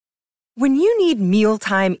When you need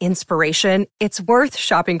mealtime inspiration, it's worth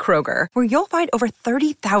shopping Kroger, where you'll find over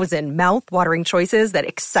 30,000 mouth-watering choices that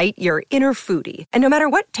excite your inner foodie. And no matter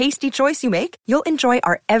what tasty choice you make, you'll enjoy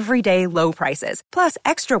our everyday low prices, plus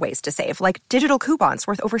extra ways to save, like digital coupons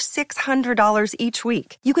worth over $600 each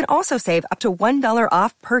week. You can also save up to $1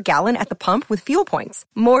 off per gallon at the pump with fuel points.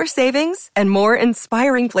 More savings and more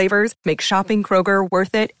inspiring flavors make shopping Kroger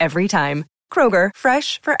worth it every time. Kroger,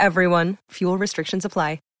 fresh for everyone. Fuel restrictions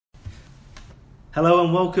apply. Hello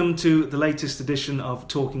and welcome to the latest edition of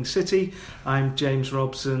Talking City. I'm James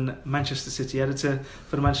Robson, Manchester City editor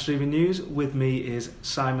for the Manchester Evening News. With me is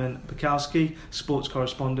Simon Bukowski, sports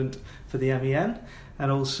correspondent for the MEN,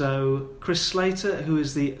 and also Chris Slater, who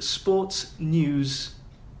is the sports news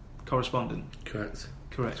correspondent. Correct.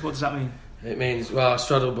 What does that mean? It means, well, I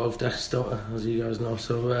straddle both desks, don't I, as you guys know,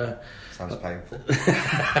 so... Sounds painful.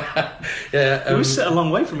 Yeah, we sit a long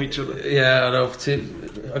way from each other. Yeah, I know,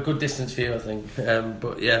 a good distance for you, I think.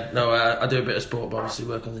 But yeah, no, I do a bit of sport, but obviously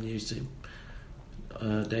work on the news team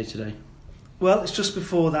day to day. Well, it's just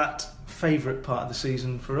before that favourite part of the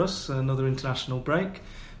season for us, another international break.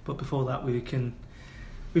 But before that,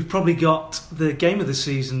 we've probably got the game of the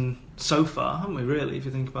season so far, haven't we, really? If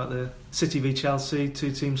you think about the City v Chelsea,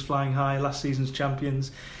 two teams flying high, last season's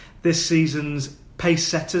champions, this season's pace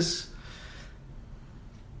setters.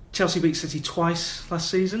 Chelsea beat City twice last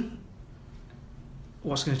season.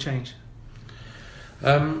 What's going to change?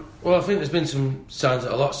 Well, I think there's been some signs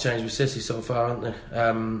that a lot's changed with City so far, hasn't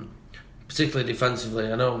there? Particularly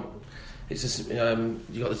defensively. I know it's just,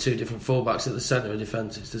 you've got the two different fullbacks at the centre of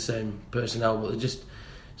defence. It's the same personnel, but they just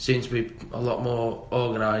seem to be a lot more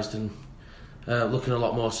organised and looking a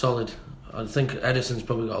lot more solid. I think Edison's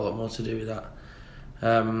probably got a lot more to do with that.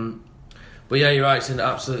 But yeah, you're right, it's an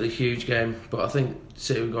absolutely huge game. But I think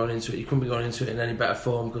City were going into it, you couldn't be going into it in any better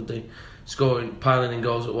form, could they? Piling in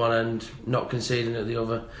goals at one end, not conceding at the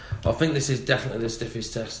other. I think this is definitely the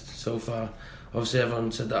stiffest test so far. Obviously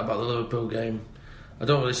everyone said that about the Liverpool game. I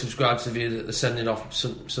don't really subscribe to the view that the sending off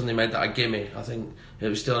suddenly made that a gimme. I think it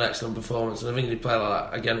was still an excellent performance, and I think if they play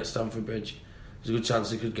like that again at Stamford Bridge, there's a good chance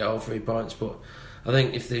they could get all 3 points. But I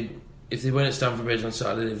think if they win at Stamford Bridge on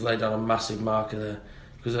Saturday, they've laid down a massive marker there,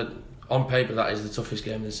 because on paper that is the toughest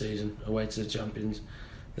game of the season, away to the champions.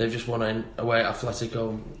 They've just won away at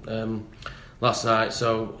Atletico last night,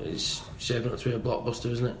 so it's shaping up to be a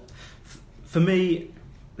blockbuster, isn't it? For me,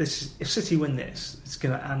 if City win this, it's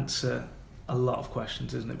going to answer a lot of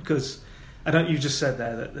questions, isn't it? Because you just said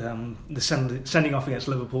there that the sending off against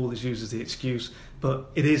Liverpool is used as the excuse, but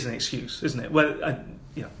it is an excuse, isn't it? Well,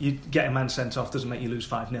 you get a man sent off doesn't make you lose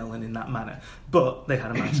 5-0 and in that manner. But they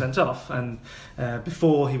had a man sent off, and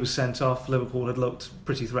before he was sent off, Liverpool had looked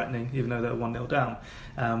pretty threatening, even though they were 1-0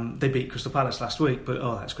 down. They beat Crystal Palace last week, but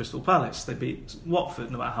that's Crystal Palace. They beat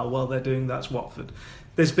Watford. No matter how well they're doing, that's Watford.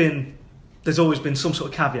 There's always been some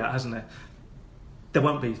sort of caveat, hasn't there? There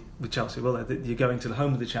won't be with Chelsea, will there? You're going to the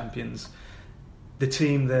home of the champions. The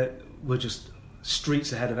team that were just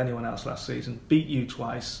streets ahead of anyone else last season beat you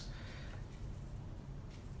twice.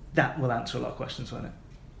 That will answer a lot of questions, won't it?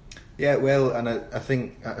 Yeah, it will, and I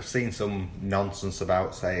think I've seen some nonsense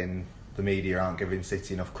about saying the media aren't giving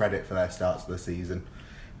City enough credit for their starts of the season.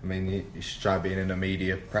 I mean, you should try being in a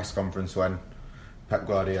media press conference when Pep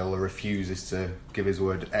Guardiola refuses to give his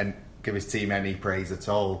word and give his team any praise at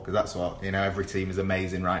all, because that's what, every team is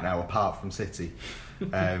amazing right now apart from City.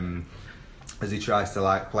 As he tries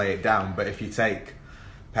to play it down. But if you take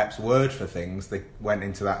Pep's word for things, they went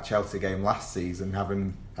into that Chelsea game last season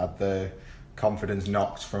having had the confidence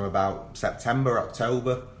knocked from about September,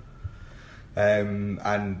 October, and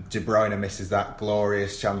De Bruyne misses that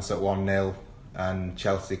glorious chance at 1-0 and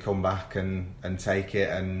Chelsea come back and take it,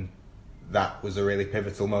 and that was a really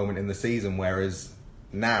pivotal moment in the season. Whereas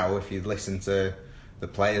now, if you listen to the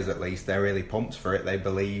players, at least they're really pumped for it. They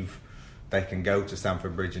believe they can go to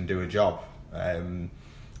Stamford Bridge and do a job. And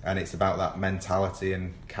it's about that mentality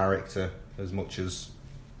and character as much as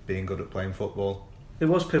being good at playing football. It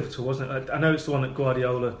was pivotal, wasn't it? I know it's the one that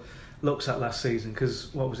Guardiola looks at last season,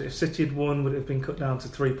 because what was it? If City had won, would it have been cut down to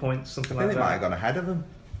 3 points, something like that? I think they might have gone ahead of them.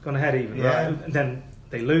 Gone ahead even, yeah. Right? And then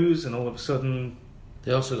they lose, and all of a sudden...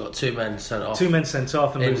 They also got 2 men sent off. 2 men sent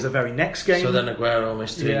off, and lose the very next game. So then Aguero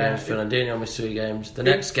missed 2 games, Fernandinho missed 2 games. The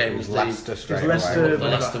next game was Leicester straight away. The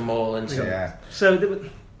Leicester Mall.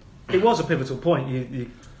 So it was a pivotal point.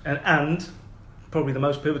 And probably the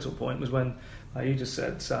most pivotal point was when, like you just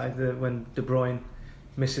said, Si, when De Bruyne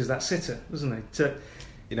misses that sitter, doesn't he?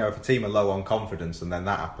 If a team are low on confidence and then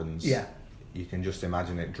that happens, yeah, you can just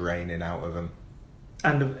imagine it draining out of them.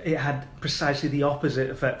 And it had precisely the opposite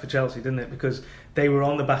effect for Chelsea, didn't it? Because they were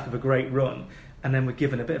on the back of a great run, and then were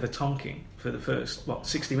given a bit of a tonking for the first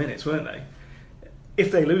 60 minutes, weren't they?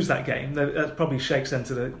 If they lose that game, that probably shakes them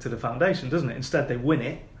to the foundation, doesn't it? Instead, they win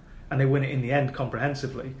it, and they win it in the end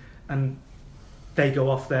comprehensively, and they go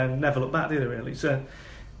off there and never look back, do they? Really, so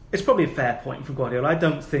it's probably a fair point from Guardiola. I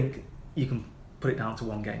don't think you can put it down to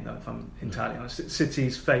one game, though. If I'm entirely honest,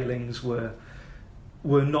 City's failings were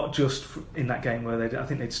not just in that game where I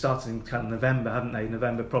think they'd started in kind of November, hadn't they?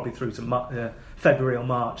 November probably through to February or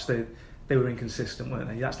March. They were inconsistent, weren't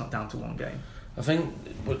they? That's not down to one game. I think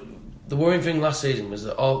the worrying thing last season was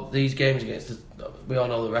that all these games we all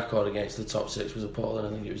know the record against the top six was appalling. I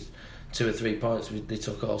think it was 2 or 3 points they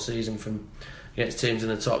took all season from against teams in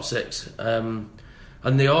the top six, and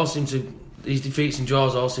they all seem to, these defeats and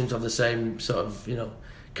draws all seem to have the same sort of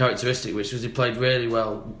characteristic, which was they played really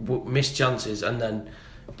well, missed chances, and then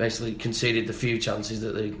basically conceded the few chances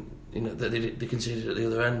that they conceded at the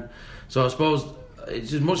other end. So I suppose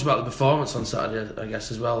it's as much about the performance on Saturday, I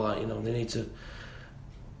guess, as well. They need to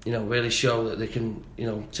really show that they can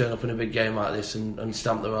turn up in a big game like this and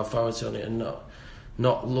stamp their authority on it, and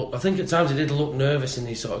not look. I think at times they did look nervous in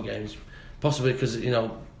these sort of games, possibly because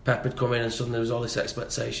Pep had come in and suddenly there was all this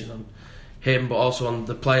expectation on him, but also on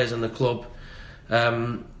the players and the club.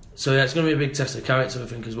 So yeah, it's going to be a big test of character, I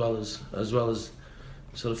think, as well as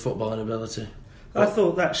sort of footballing ability. I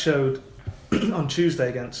thought that showed on Tuesday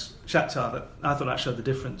against Shakhtar. I thought that showed the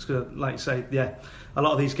difference. Because, like you say, a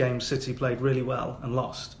lot of these games City played really well and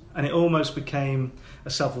lost, and it almost became a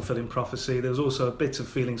self-fulfilling prophecy. There was also a bit of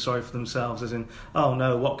feeling sorry for themselves, as in, oh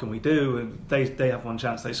no, what can we do? And they have one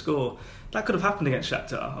chance, they score. That could have happened against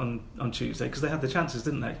Shakhtar on Tuesday because they had the chances,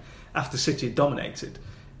 didn't they? After City had dominated,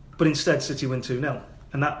 but instead City win 2-0,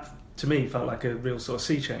 and that to me felt like a real sort of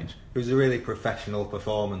sea change. It was a really professional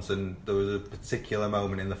performance, and there was a particular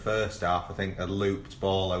moment in the first half, I think, a looped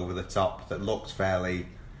ball over the top that looked fairly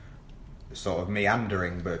sort of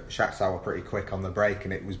meandering, but Shakhtar were pretty quick on the break,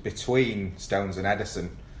 and it was between Stones and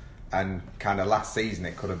Ederson, and kind of last season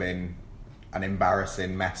it could have been an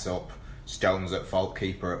embarrassing mess up, Stones at fault,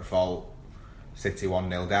 keeper at fault, City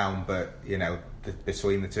 1-0 down, but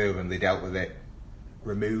between the two of them they dealt with it,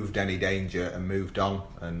 removed any danger and moved on,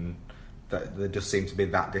 and there just seemed to be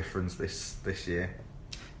that difference this year.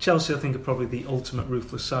 Chelsea, I think, are probably the ultimate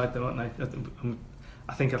ruthless side, though, aren't they?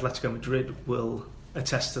 I think Atletico Madrid will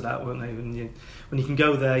attest to that, won't they? When you can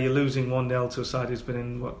go there, you're losing 1-0 to a side who's been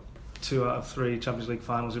in 2 out of 3 Champions League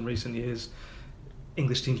finals in recent years.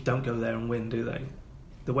 English teams don't go there and win, do they?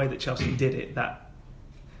 The way that Chelsea did it, that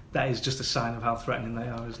is just a sign of how threatening they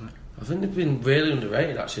are, isn't it? I think they've been really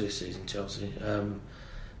underrated actually this season, Chelsea.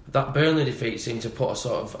 That Burnley defeat seemed to put a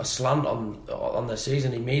sort of a slant on their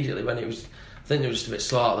season immediately, when it was, I think they were just a bit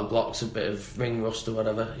slow out of the blocks, a bit of ring rust or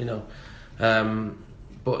whatever,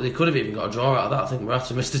 but they could have even got a draw out of that. I think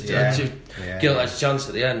Morata missed a gilt-edged chance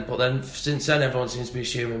at the end, but then since then everyone seems to be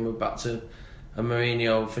assuming we're back to a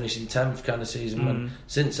Mourinho finishing 10th kind of season. When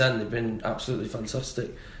since then they've been absolutely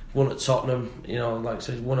fantastic. Won at Tottenham, like I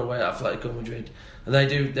said, won away at Atletico Madrid, and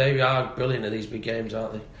they are brilliant at these big games,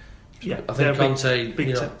 aren't they? Yeah, I think Conte,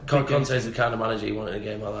 Conte's the kind of manager you want in a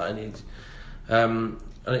game like that, and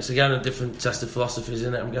it's again a different test of philosophies,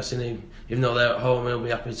 isn't it? I'm guessing even though they're at home, he'll be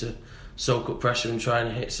happy to soak up pressure and try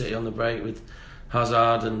and hit City on the break with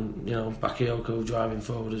Hazard and Bakayoko driving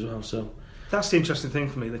forward as well. So that's the interesting thing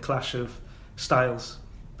for me, the clash of styles,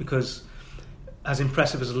 because as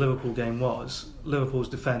impressive as the Liverpool game was, Liverpool's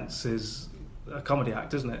defence is a comedy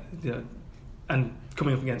act, isn't it? And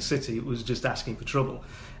coming up against City, it was just asking for trouble.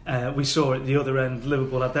 We saw at the other end,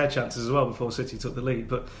 Liverpool had their chances as well before City took the lead.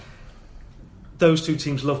 But those two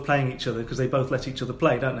teams love playing each other because they both let each other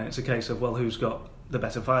play, don't they? It's a case of, who's got the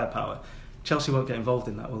better firepower? Chelsea won't get involved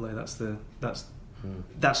in that, will they? That's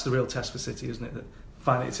the real test for City, isn't it? That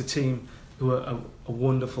finally, it's a team who are a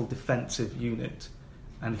wonderful defensive unit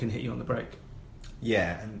and can hit you on the break.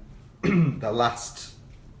 Yeah, and the last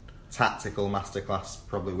tactical masterclass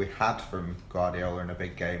probably we had from Guardiola in a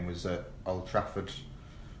big game was at Old Trafford,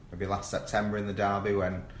 maybe last September in the derby,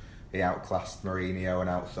 when he outclassed Mourinho and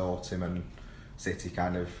outthought him, and City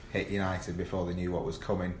kind of hit United before they knew what was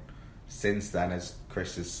coming. Since then, as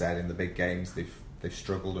Chris has said, in the big games they've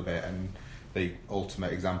struggled a bit, and the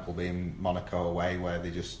ultimate example being Monaco away, where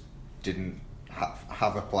they just didn't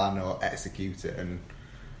have a plan or execute it,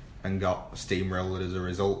 and got steamrolled as a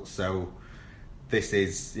result. So this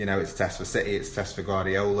is, it's a test for City, it's a test for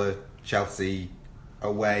Guardiola. Chelsea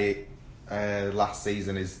away last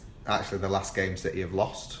season is actually the last game City have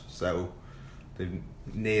lost, so they're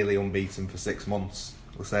nearly unbeaten for 6 months.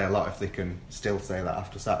 We'll say a lot if they can still say that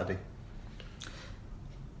after Saturday.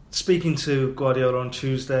 Speaking to Guardiola on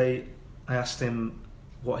Tuesday, I asked him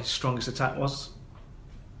what his strongest attack was.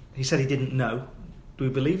 He said he didn't know. Do we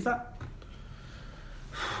believe that?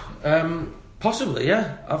 Possibly,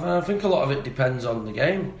 yeah. I think a lot of it depends on the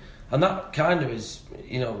game, and that kind of is,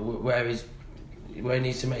 where he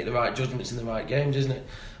needs to make the right judgments in the right games, isn't it?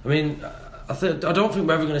 I mean, I don't think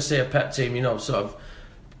we're ever going to see a Pep team, sort of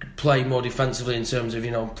play more defensively in terms of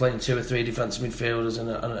playing 2 or 3 defensive midfielders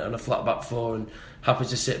and a flat back 4 and happy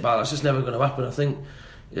to sit back. That's just never going to happen. I think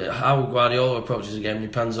how Guardiola approaches the game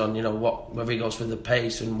depends on whether he goes for the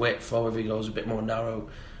pace and width or whether he goes a bit more narrow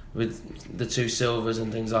with the 2 Silvers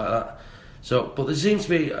and things like that. So, but there seems to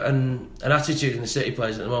be an attitude in the City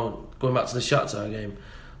players at the moment. Going back to the Shakhtar game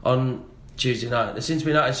on Tuesday night, there seems to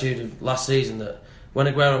be an attitude of last season that when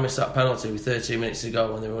Aguero missed that penalty with 13 minutes to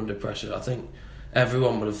go when they were under pressure, I think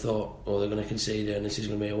everyone would have thought, they're going to concede it and this is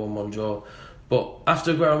going to be a 1-1 draw. But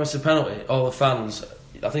after Aguero missed the penalty, all the fans,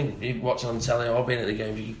 I think you watching on the telly or being at the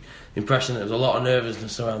game, you get the impression that there was a lot of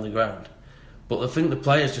nervousness around the ground. But I think the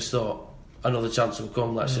players just thought another chance will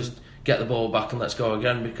come. Let's just get the ball back and let's go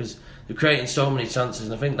again, because they're creating so many chances.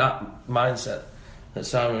 And I think that mindset that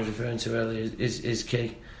Simon was referring to earlier is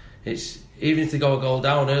key. It's even if they go a goal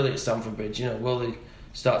down early at Stamford Bridge, will they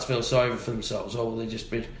start to feel sorry for themselves, or will they just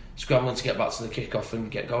be scrambling to get back to the kick-off and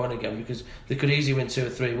get going again? Because they could easily win 2 or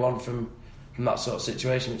 3-1 from that sort of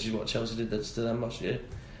situation, which is what Chelsea did to them last year.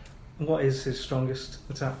 What is his strongest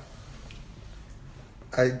attack?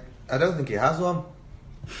 I don't think he has one.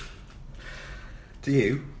 Do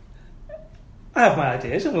you? I have my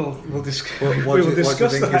ideas, and we'll discuss. What do you think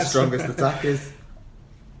that. his strongest attack is?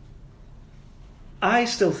 I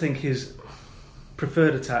still think his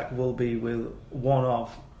preferred attack will be with one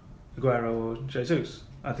of Aguero or Jesus.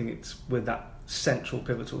 I think it's with that central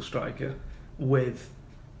pivotal striker with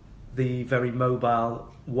the very mobile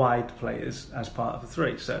wide players as part of the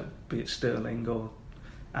 3. So be it Sterling or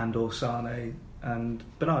Sane and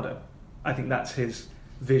Bernardo. I think that's his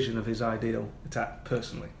vision of his ideal attack,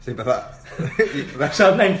 personally. See, but that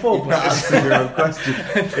so I've named 4 you've players. not answered your own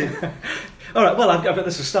question. All right, well, I've got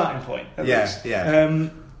this as a starting point. Yeah.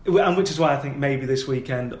 And which is why I think maybe this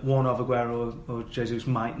weekend one of Aguero or Jesus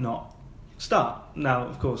might not start. Now,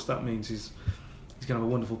 of course, that means he's going to have a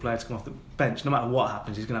wonderful player to come off the bench. No matter what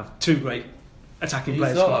happens, he's going to have 2 great attacking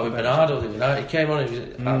players. He thought that with Bernardo the other night. He came on, he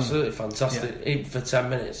was absolutely fantastic. Yeah. Even for 10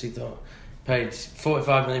 minutes, he thought, paid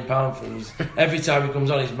 £45 million for him. Every time he comes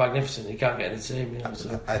on, he's magnificent. He can't get in the team.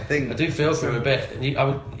 So I do feel for him a bit. And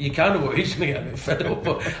you kind of worry he's going to get a bit fed up,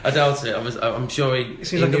 but I doubt it. I'm sure he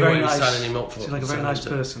seems like knew what he was nice, signing him up for. Seems like a very nice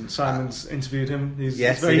person. Simon's interviewed him. He's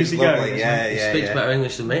yes, very easy going. He speaks better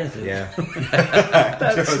English than me, I think. Yeah.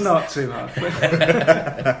 That's not too hard.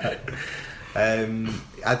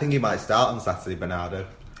 I think he might start on Saturday, Bernardo.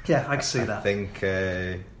 Yeah, I can see that. I think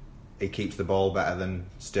he keeps the ball better than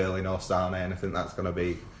Sterling or Sane, and I think that's going to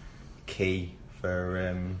be key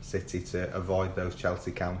for City to avoid those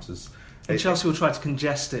Chelsea counters. And Chelsea will try to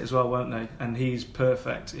congest it as well, won't they? And he's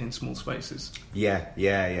perfect in small spaces. Yeah.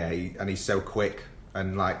 And he's so quick.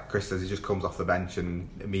 And like Chris says, he just comes off the bench and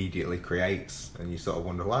immediately creates. And you sort of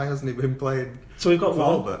wonder, why hasn't he been playing? So we've got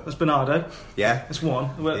before, one. That's Bernardo. Yeah. That's one.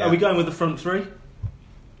 Yeah. Are we going with the front 3?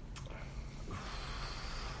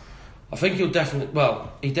 I think he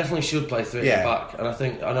definitely should play 3 at the back, and I'm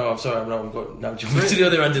going now jumping to the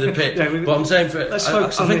other end of the pitch. But I'm saying let's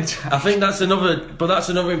focus on it. I think that's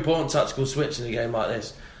another important tactical switch in a game like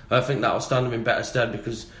this. I think that will stand him in better stead,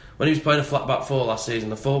 because when he was playing a flat back 4 last season,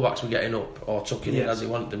 the full-backs were getting up or tucking in as he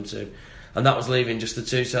wanted them to, and that was leaving just the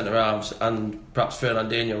 2 centre-halves and perhaps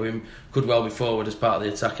Fernandinho, who could well be forward as part of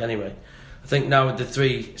the attack anyway. I think now with the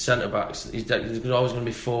 3 centre-backs, there's always going to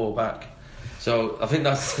be 4 back. So I think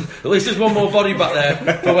that's at least there's one more body back there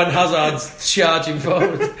for when Hazard's charging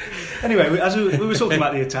forward. Anyway, as we were talking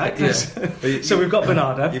about the attack, so we've got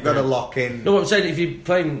Bernardo. You've got to lock in. No, what I'm saying, if you're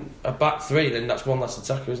playing a back 3, then that's one less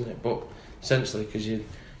attacker, isn't it? But essentially, because you're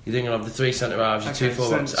then going to have the 3 centre halves, your 2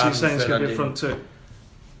 full-backs, so you're saying it's going to be a front 2.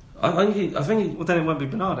 I think he. Well, then it won't be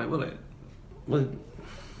Bernardo, will it? Well,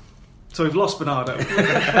 so we've lost Bernardo.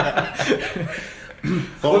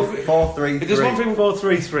 4-3-3.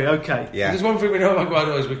 4-3-3. Okay. Yeah. There's one thing we know about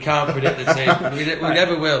Guardiola is we can't predict the team. We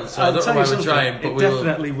never will. So I don't know why we're trying. But it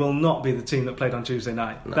definitely will not be the team that played on Tuesday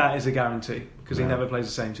night. No. That is a guarantee, because he never plays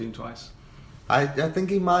the same team twice. I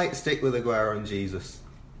think he might stick with Aguero and Jesus.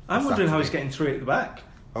 I'm wondering how he's getting 3 at the back.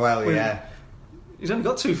 Well, yeah. He's only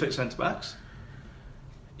got 2 fit centre backs.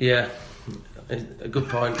 Yeah. A good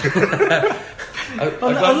point.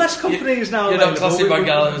 Unless Company is now available. You're not classing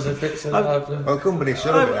Mangala as a fit centre half. Well, Company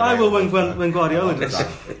should have been. I will when Guardiola does that.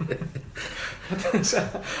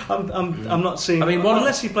 I'm not seeing. I mean,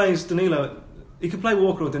 unless he plays Danilo He could play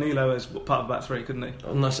Walker or Danilo as part of the back three, couldn't he?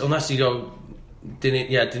 Unless you go,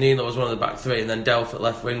 Danilo was one of the back three, and then Delph at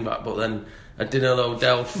left wing back. But then a Danilo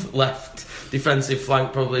Delph left defensive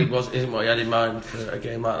flank probably isn't what he had in mind for a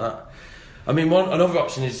game like that. I mean, another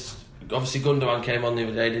option is obviously Gundogan came on the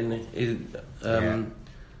other day, didn't he?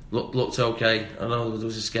 Looked okay. I know there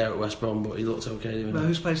was a scare at West Brom, but he looked okay. Well,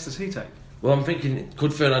 whose place does he take? Well, I'm thinking,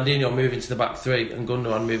 could Fernandinho move into the back three and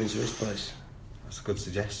Gundogan move into his place? That's a good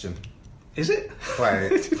suggestion. Is it? Well,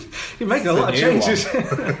 You're making a lot of changes.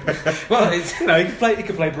 Well, he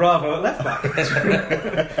could play Bravo at left back.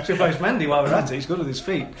 Should play Mendy while we're at it. He's good with his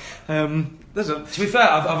feet. To be fair,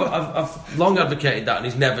 I've long advocated that, and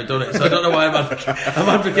he's never done it. So I don't know why I'm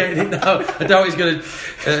advocating it now. I doubt he's going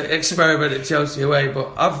to experiment at Chelsea away.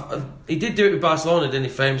 But he did do it with Barcelona, didn't he?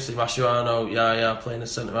 Famously, Mascherano, playing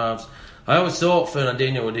as centre halves. I always thought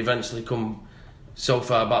Fernandinho would eventually come so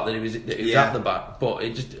far back that he was at the back, but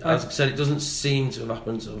it just, as I said, it doesn't seem to have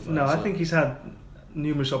happened so far. No, I think he's had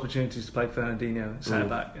numerous opportunities to play Fernandinho centre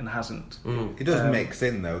back and hasn't. He does mix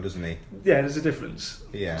in though, doesn't he? Yeah, there's a difference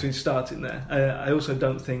between starting there. I also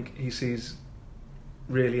don't think he sees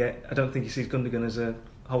Gundogan as a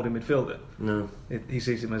holding midfielder. No, he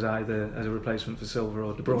sees him as either as a replacement for Silva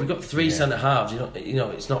or De Bruyne. We've got three centre halves. You know,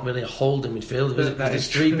 it's not really a holding midfielder.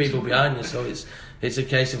 There's three people behind you, so it's a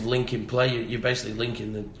case of linking play. You're basically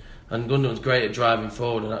linking them. And Gundogan's great at driving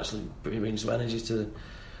forward and actually bringing some energy to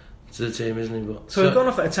the team, isn't he? So we've gone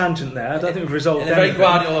off at a tangent there. I don't think we've resolved in a very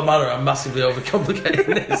Guardiola manner. I'm massively overcomplicating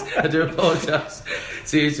this. I do apologise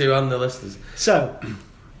to you two and the listeners. So,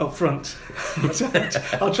 up front,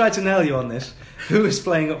 I'll try to nail you on this. Who is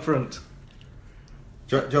playing up front?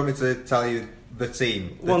 Do you want me to tell you the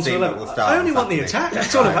team? The team that will start. I only want the attack.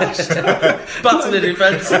 That's all I've asked. Back to the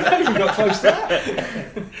defence. I haven't even got close to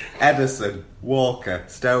that. Ederson, Walker,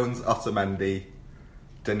 Stones, Otamendi,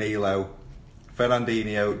 Danilo,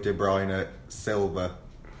 Fernandinho, De Bruyne, Silva,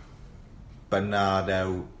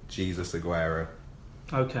 Bernardo, Jesus, Aguero.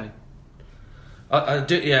 Okay. I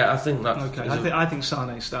do. Yeah, I think that's okay. I think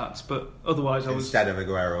Sane starts, but otherwise instead of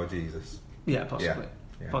Aguero or Jesus. Yeah, possibly.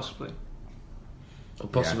 Yeah. Possibly. Or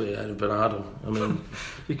possibly ahead of Bernardo. I mean,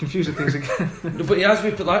 you're confusing things again. But he has,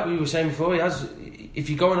 like we were saying before, he has. If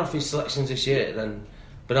you're going off his selections this year, then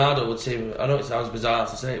Bernardo would seem. I know it sounds bizarre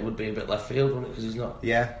to say it would be a bit left field, wouldn't it? Because he's not.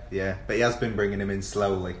 Yeah, but he has been bringing him in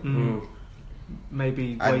slowly.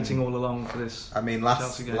 Maybe waiting all along for this. I mean,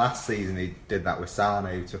 last season he did that with Sane,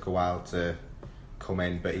 who took a while to come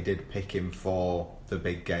in, but he did pick him for the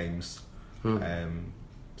big games.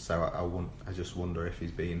 So I just wonder if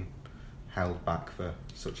he's been held back for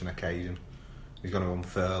such an occasion. He's going to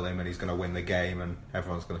unfurl him and he's going to win the game, and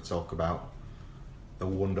everyone's going to talk about the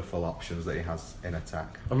wonderful options that he has in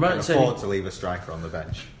attack. I'm right in saying afford to leave a striker on the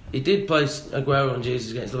bench. He did play Aguero and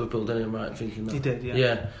Jesus against Liverpool, didn't he? I'm right in thinking that. He did, yeah.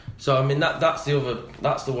 Yeah. So I mean that's the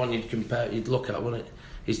one you'd look at, wouldn't it?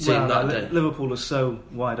 His team that day. Liverpool was so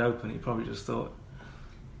wide open. He probably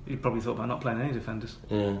thought about not playing any defenders.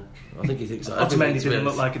 Yeah, I think he thinks that. Otamendi didn't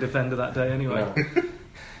look like a defender that day anyway.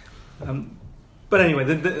 No. But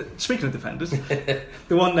anyway, speaking of defenders, the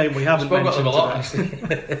one name we haven't mentioned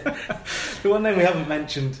today, the one name we haven't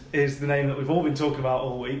mentioned is the name that we've all been talking about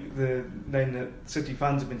all week, the name that City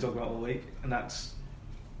fans have been talking about all week, and that's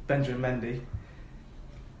Benjamin Mendy.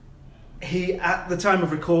 He, at the time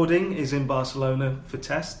of recording, is in Barcelona for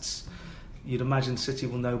tests. You'd imagine City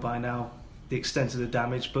will know by now the extent of the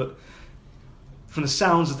damage, but from the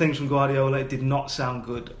sounds of things from Guardiola, it did not sound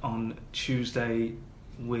good on Tuesday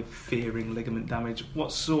with fearing ligament damage.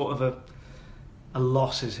 What sort of a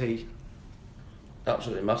loss is he?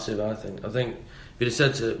 Absolutely massive, I think. If you'd have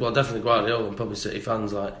said to, definitely Guardiola and probably City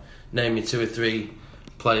fans, like, name me 2 or 3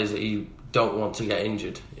 players that you don't want to get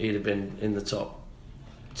injured, he'd have been in the top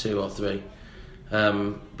 2 or 3.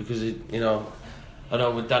 Because, I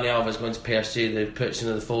know with Dani Alves going to PSG, the purchasing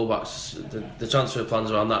of the fullbacks, the transfer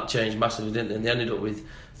plans around that changed massively, didn't they? And they ended up with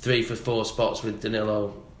 3 for 4 spots with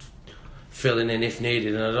Danilo filling in if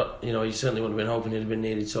needed. And he certainly wouldn't have been hoping he'd have been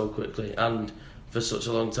needed so quickly and for such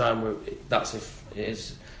a long time. That's if it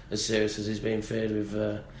is as serious as he's being feared with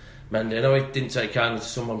Mendy. I know he didn't take kindly to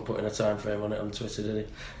someone putting a time frame on it on Twitter, did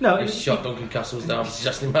he? No, he shot Duncan Castles down,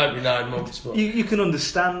 suggesting it might be 9 months. But you can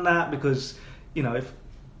understand that because if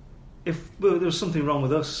there was something wrong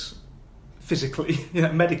with us physically,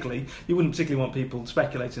 medically, you wouldn't particularly want people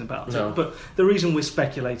speculating about it. But the reason we're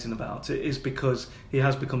speculating about it is because he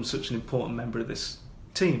has become such an important member of this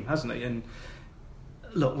team, hasn't he? And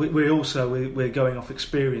look, we're going off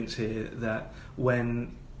experience here that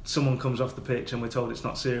when someone comes off the pitch and we're told it's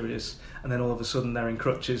not serious, and then all of a sudden they're in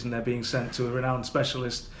crutches and they're being sent to a renowned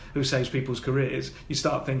specialist who saves people's careers, you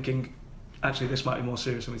start thinking, actually this might be more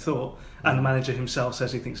serious than we thought, and the manager himself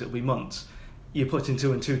says he thinks it'll be months, you're putting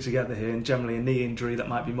 2 and 2 together here, and generally a knee injury that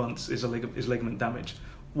might be months is ligament damage.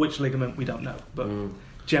 Which ligament, we don't know, but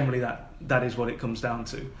generally that is what it comes down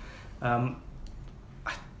to. I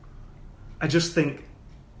just think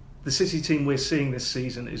the City team we're seeing this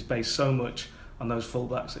season is based so much on those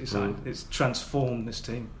fullbacks that he signed. It's transformed this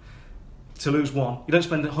team. To lose one, you don't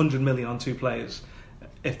spend 100 million on 2 players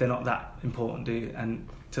if they're not that important, do you? And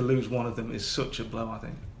to lose one of them is such a blow, I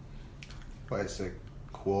think. Well, it's a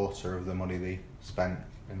quarter of the money they spent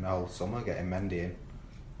in the whole summer getting Mendy in.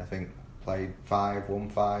 I think played 5, won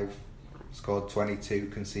 5, scored 22,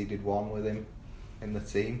 conceded 1 with him in the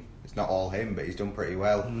team. It's not all him, but he's done pretty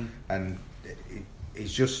well. And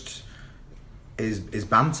he's just... His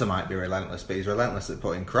banter might be relentless, but he's relentless at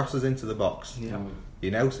putting crosses into the box. Yeah. You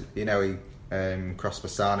know, he crossed for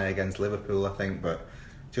Sane against Liverpool, I think, but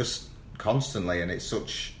just constantly, and it's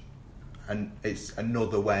it's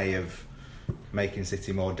another way of making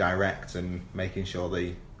City more direct and making sure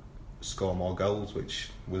they score more goals, which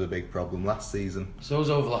was a big problem last season. So those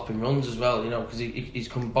overlapping runs as well, you know, because he's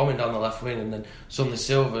come bombing down the left wing, and then suddenly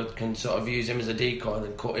Silva can sort of use him as a decoy and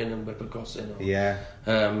then cut in and whip across in. Yeah.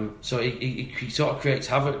 So he sort of creates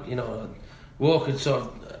havoc, you know. Walker sort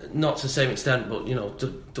of, not to the same extent, but you know,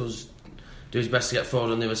 does do his best to get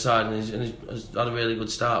forward on the other side, and has had a really good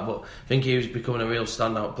start. But I think he was becoming a real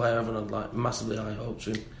standout player. Everyone had like massively high hopes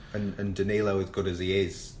for him. And Danilo, as good as he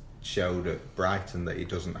is, showed at Brighton that he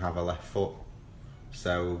doesn't have a left foot,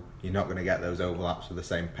 so you're not going to get those overlaps with the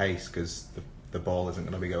same pace because the ball isn't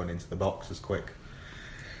going to be going into the box as quick.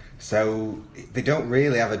 So they don't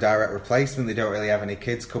really have a direct replacement. They don't really have any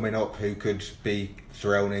kids coming up who could be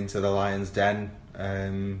thrown into the lion's den.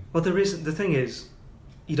 Well, the thing is,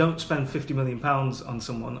 you don't spend £50 million on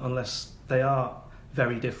someone unless they are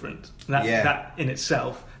very different. And that in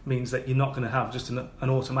itself means that you're not going to have just an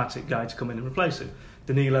automatic guy to come in and replace him.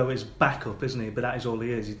 Danilo is backup, isn't he? But that is all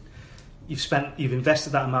he is. You've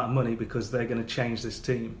invested that amount of money because they're going to change this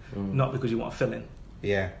team, not because you want to fill in.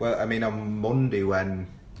 Yeah, well, I mean, on Monday when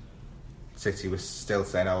City was still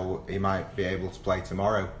saying, oh, he might be able to play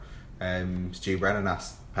tomorrow, Stu Brennan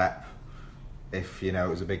asked Pep if, you know, it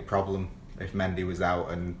was a big problem if Mendy was out,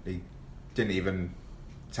 and he didn't even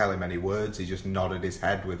tell him any words. He just nodded his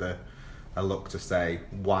head with a look to say,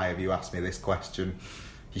 why have you asked me this question?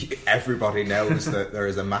 Everybody knows that there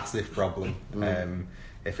is a massive problem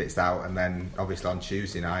if it's out. And then obviously on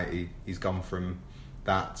Tuesday night he's gone from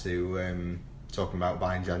that to talking about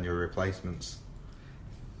buying January replacements,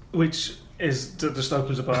 which just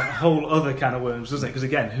opens up a whole other can of worms, doesn't it? Because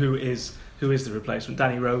again, who is the replacement?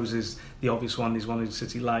 Danny Rose is the obvious one. He's one who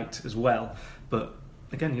City liked as well, but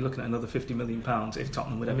again, you're looking at another £50 million if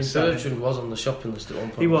Tottenham would ever sell him. Bertrand was on the shopping list at one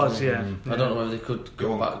point. He was, yeah. I don't know whether they could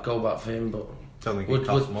go back for him, but don't think it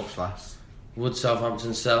cost much less. Would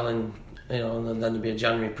Southampton sell him, you know, and then there'd be a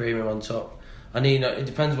January premium on top. And you know, it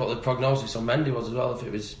depends what the prognosis on Mendy was as well. If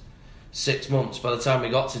it was 6 months, by the time we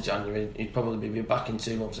got to January, he'd probably be back in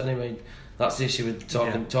 2 months anyway. That's the issue with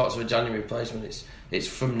talks of a January replacement. It's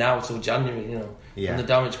from now till January, you know, and the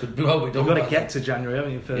damage could be done. You've got to get to January,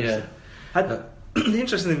 haven't you? First. Yeah. The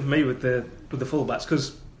interesting thing for me with the fullbacks,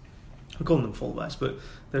 because we're calling them fullbacks, but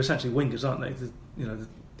they're essentially wingers, aren't they?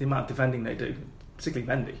 The amount of defending they do,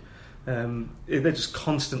 particularly Mendy, they're just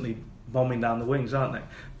constantly bombing down the wings, aren't they?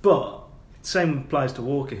 But same applies to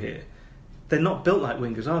Walker here. They're not built like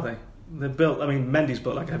wingers, are they? They're built. I mean, Mendy's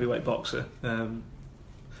built like a heavyweight boxer.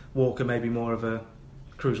 Walker maybe more of a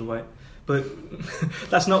cruiserweight. But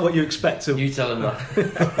that's not what you expect of... You tell him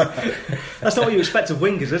that. That's not what you expect of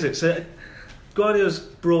wingers, is it? So Guardiola's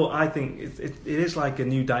brought, I think, it is like a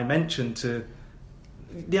new dimension to...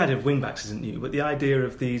 The idea of wing-backs isn't new, but the idea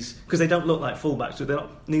of these... Because they don't look like full-backs, so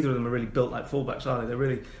neither of them are really built like full-backs, are they? They're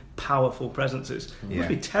really powerful presences. It must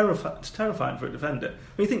be terrifying for a defender. I mean,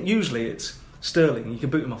 you think usually it's Sterling, and you can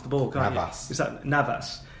boot him off the ball, can't you? Is that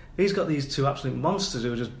Navas? He's got these two absolute monsters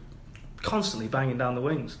who are just constantly banging down the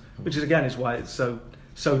wings, which is again is why it's so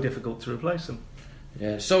difficult to replace them.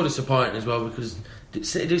 Yeah, so disappointing as well, because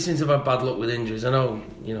City do seem to have had bad luck with injuries. I know,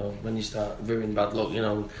 you know, when you start ruining bad luck, you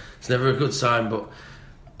know, it's never a good sign. But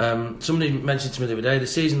somebody mentioned to me the other day, the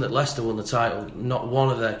season that Leicester won the title, not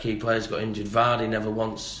one of their key players got injured. Vardy never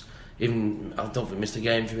once, even I don't think missed a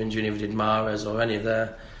game through injury. Neither did Mahrez or any of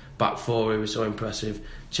their back four who was so impressive.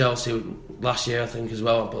 Chelsea last year, I think, as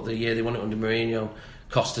well, but the year they won it under Mourinho,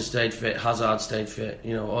 Costa stayed fit, Hazard stayed fit,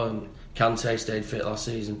 you know, Kante stayed fit last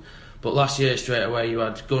season. But last year, straight away, you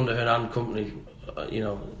had Gundogan and company, you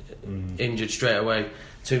know, injured straight away.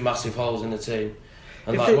 Two massive holes in the team.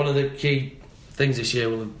 And one of the key things this year.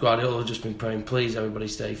 Well, Guardiola have just been praying, please, everybody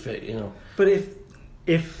stay fit. You know. But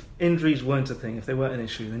if injuries weren't a thing, if they weren't an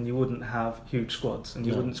issue, then you wouldn't have huge squads, and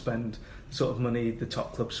you wouldn't spend the sort of money the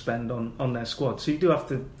top clubs spend on their squad. So you do have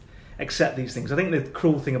to accept these things. I think the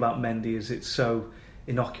cruel thing about Mendy is it's so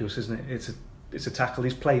innocuous, isn't it? It's a tackle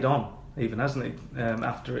he's played on, even, hasn't he?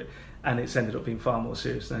 After it, and it's ended up being far more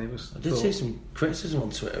serious than he was. I did see some criticism on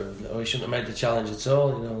Twitter of, he shouldn't have made the challenge at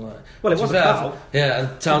all. You know, like, well, it was a foul. Yeah,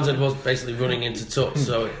 and Townsend was basically running into touch,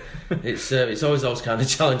 so it's always those kind of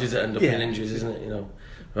challenges that end up in injuries, isn't it? You know,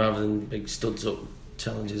 rather than big studs up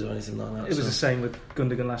challenges or anything like that. It was the same with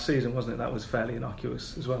Gundogan last season, wasn't it? That was fairly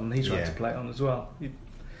innocuous as well, and he tried to play it on as well.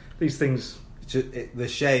 These things. The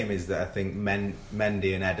shame is that I think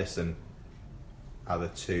Mendy and Ederson are the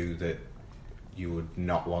two that you would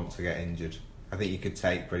not want to get injured. I think you could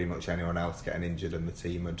take pretty much anyone else getting injured and the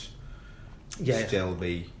team would still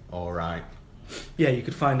be alright. Yeah, you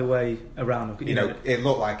could find a way around them. You know, it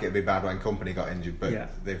looked like it'd be bad when Kompany got injured,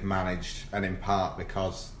 but they've managed, and in part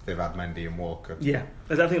because they've had Mendy and Walker. Yeah,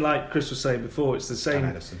 I think like Chris was saying before, it's the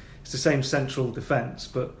same central defence,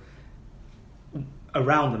 but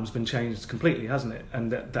around them's been changed completely, hasn't it?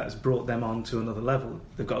 And that's brought them on to another level.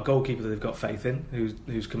 They've got a goalkeeper that they've got faith in,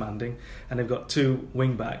 who's commanding, and they've got two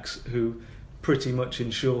wing backs who pretty much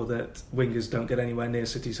ensure that wingers don't get anywhere near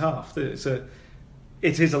City's half.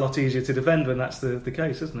 It is a lot easier to defend when that's the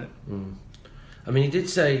case, isn't it? Mm. I mean, he did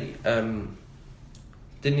say,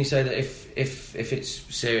 didn't he say that if it's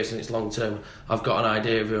serious and it's long term, I've got an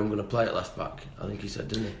idea of who I'm going to play at left back? I think he said,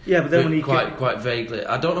 didn't he? Yeah, but then when he quite vaguely,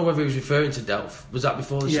 I don't know whether he was referring to Delph. Was that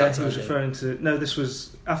before the Shakhtar game? Yeah, he was referring to. No, this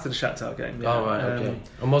was after the Shakhtar game. Yeah. Oh right, okay.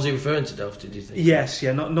 And was he referring to Delph? Did you think? Yes,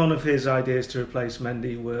 yeah. None of his ideas to replace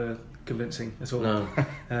Mendy were convincing at all. No.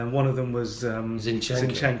 One of them was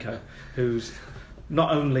Zinchenko, who's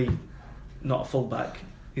not only not a fullback,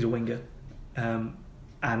 he's a winger.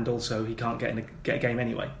 And also he can't get a game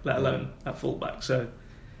anyway, let alone at fullback. So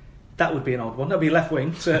that would be an odd one. That'd be left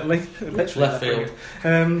wing, certainly. Literally left field.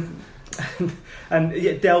 And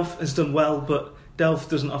Delph has done well, but Delph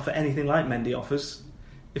doesn't offer anything like Mendy offers.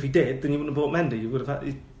 If he did, then you wouldn't have bought Mendy. You would have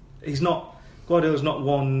had. He's not. Guardiola's not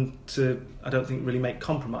one to, I don't think, really make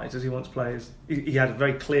compromises. He wants players. He had a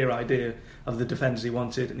very clear idea of the defenders he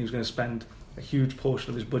wanted, and he was going to spend a huge portion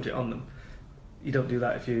of his budget on them. You don't do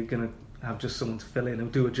that if you're going to have just someone to fill in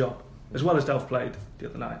and do a job, as well as Delph played the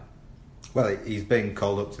other night. Well, he's been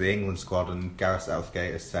called up to the England squad, and Gareth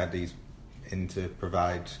Southgate has said he's in to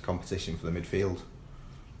provide competition for the midfield.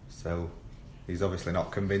 So he's obviously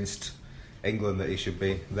not convinced England that he should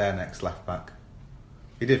be their next left back.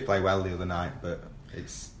 He did play well the other night, but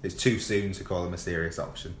it's too soon to call him a serious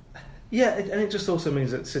option. Yeah, and it just also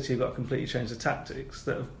means that City have got to completely change the tactics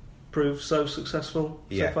that have proved so successful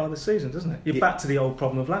so far this season, doesn't it? You're back to the old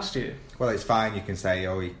problem of last year. Well, it's fine. You can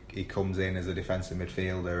say, he comes in as a defensive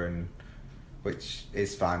midfielder, and which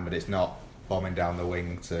is fine, but it's not bombing down the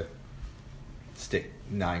wing to stick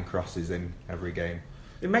 9 crosses in every game.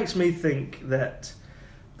 It makes me think that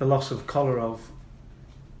the loss of Kolarov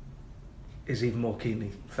is even more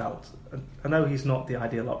keenly felt. I know he's not the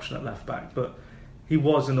ideal option at left back, but he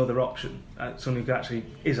was another option. Someone who actually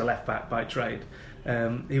is a left back by trade.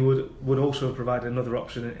 He would also have provided another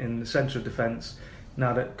option in the centre of defence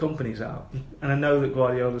now that Kompany's out. And I know that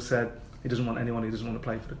Guardiola said he doesn't want anyone who doesn't want to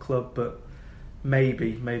play for the club, but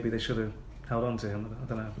maybe they should have held on to him. I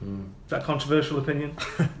don't know. Is that a controversial opinion?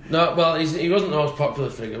 No, well, he wasn't the most popular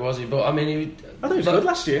figure, was he? But I mean, I thought he was good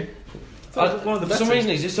last year. One of the best. For some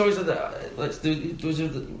reason, he's just always had that.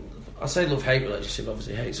 I say love-hate relationship.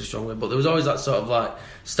 Obviously, hate's a strong word, but there was always that sort of like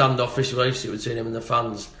standoffish relationship between him and the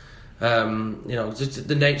fans. Just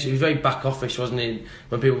the nature. He was very back offish, wasn't he?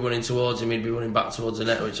 When people were running towards him, he'd be running back towards the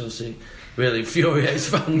net, which obviously really infuriates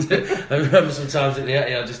fans. I remember sometimes at the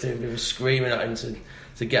Etihad just hearing people screaming at him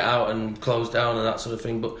to get out and close down and that sort of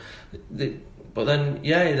thing. But then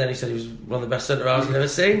he said he was one of the best centre halves he'd ever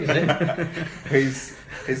seen.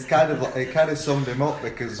 It kind of summed him up,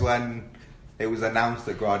 because when it was announced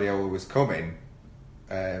that Guardiola was coming,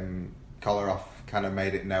 Kolarov kind of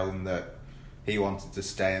made it known that he wanted to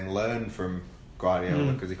stay and learn from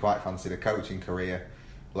Guardiola because he quite fancied a coaching career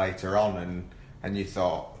later on, and you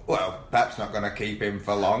thought, well, Pep's not going to keep him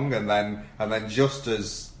for long, and then just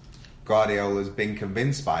as Guardiola's been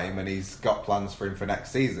convinced by him and he's got plans for him for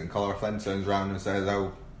next season, Kolarov then turns around and says,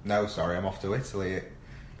 "Oh no, sorry, I'm off to Italy."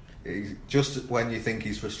 Just when you think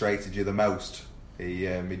he's frustrated you the most, he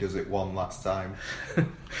does it one last time.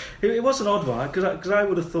 It was an odd one, because I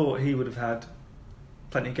would have thought he would have had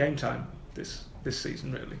plenty of game time this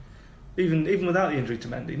season, really. even without the injury to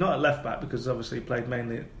Mendy. Not at left back, because obviously he played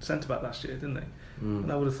mainly at centre back last year, didn't he?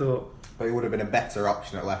 And I would have thought, but he would have been a better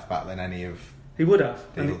option at left back than any of he would have.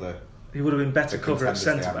 the other. He would have been better cover at contenders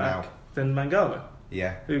centre they have back now. than Mangala,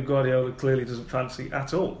 Yeah, who Guardiola clearly doesn't fancy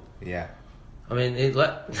at all. yeah. I mean, he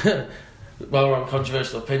let while we're on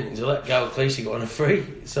controversial opinions, he let Gal Clichy go on a free.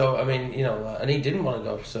 So I mean, you know, and he didn't want to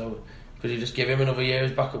go. So could you just give him another year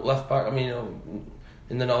as backup left back? I mean, you know,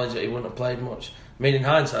 in the knowledge that he wouldn't have played much. I mean, in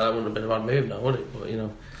hindsight, that wouldn't have been a bad move now, would it? But you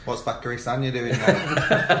know, What's Bakary Sagna doing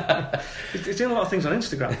now? He's doing a lot of things on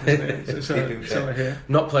Instagram, isn't he? So I hear.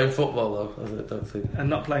 not playing football though. I don't think. And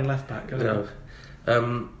not playing left back. I don't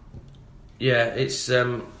know. Yeah, it's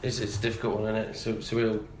a difficult one, isn't it? It's a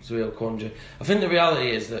real quandary. I think the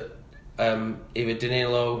reality is that either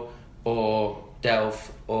Danilo or Delph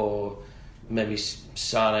or maybe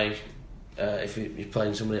Sane, if you're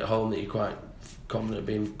playing somebody at home that you're quite confident of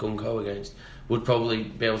being gung-ho against, would probably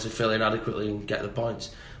be able to fill in adequately and get the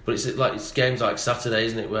points. But it's games like Saturday,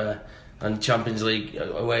 isn't it, and Champions League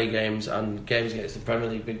away games and games against the Premier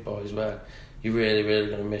League big boys where you're really, really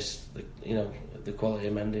going to miss the quality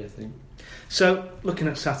of Mendy, I think. So, looking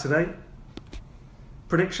at Saturday,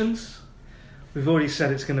 predictions. We've already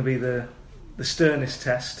said it's going to be the sternest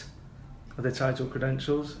test of the title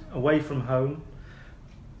credentials, away from home.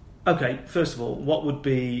 Okay, first of all, what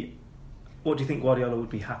do you think Guardiola would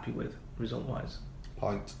be happy with, result-wise?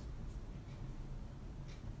 Point.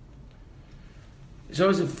 It's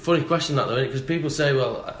always a funny question, that though, isn't it? Because people say,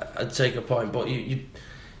 well, I'd take a point, but you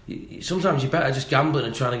sometimes you're better just gambling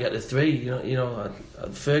and trying to get the 3. You know,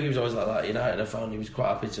 Fergie was always like that at United. I found he was quite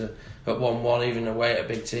happy to, at 1-1, even away at a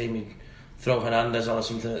big team, he'd throw Hernandez on or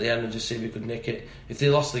something at the end and just see if he could nick it. If they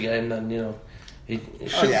lost the game, then, you know, he'd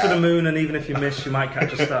shoot for the moon, and even if you miss, you might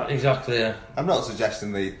catch a start. Exactly, yeah. I'm not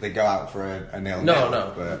suggesting they go out for a 0-0.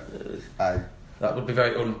 No. But that would be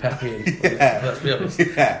very unpeppy. Yeah. Let's be honest.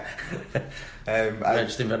 Yeah. I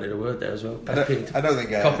just invented a word there as well. I don't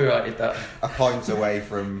think copyrighted that. A point away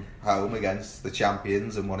from home against the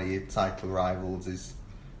champions and one of your title rivals is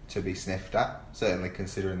to be sniffed at. Certainly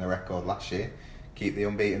considering the record last year. Keep the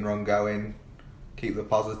unbeaten run going. Keep the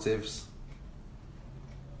positives.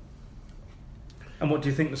 And what do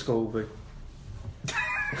you think the score will be?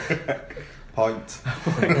 Point.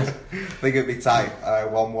 I think it'd be tight.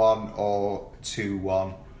 1-1 or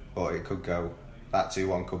 2-1, but it could go. That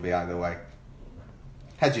 2-1 could be either way.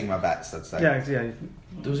 Hedging my bets, I'd say. Yeah.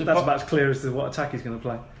 That's about as clear as to what attack he's going to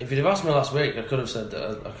play. If you'd have asked me last week, I could have said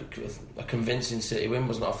that a convincing City win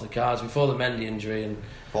wasn't off the cards before the Mendy injury and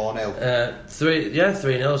 4-0.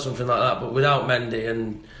 3-0, something like that. But without Mendy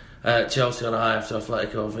and Chelsea on a high after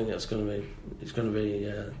Atletico, I think it's going to be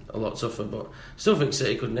a lot tougher. But I still think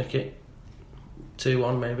City could nick it.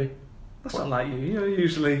 2-1 maybe. That's not like you. You're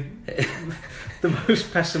usually the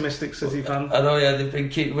most pessimistic City fan. I know, yeah. They've been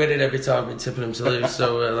keep winning every time. I've been tipping them to lose,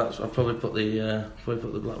 so I'll probably put the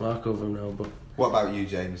black mark over them now. But what about you,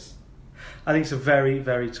 James? I think it's a very,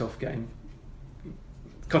 very tough game.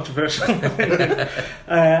 Controversial.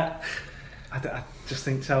 I just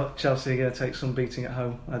think Chelsea are going to take some beating at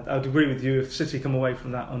home. I'd agree with you. If City come away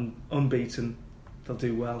from that unbeaten, they'll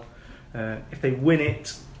do well. If they win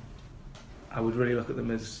it, I would really look at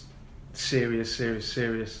them as serious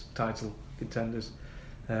title contenders.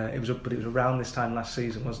 But it was around this time last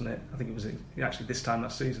season, wasn't it? I think it was actually this time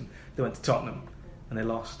last season. They went to Tottenham and they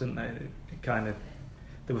lost, didn't they?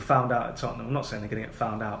 They were found out at Tottenham. I'm not saying they're going to get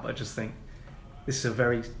found out, but I just think this is a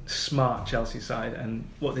very smart Chelsea side, and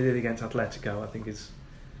what they did against Atletico, I think, is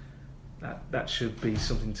that should be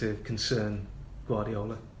something to concern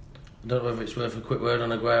Guardiola. I don't know if it's worth a quick word on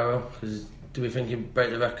Aguero, because do we think he'd break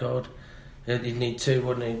the record? He'd need 2,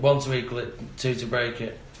 wouldn't he? 1 to equal it, 2 to break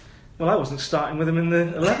it. Well, I wasn't starting with him in the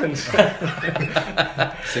 11s.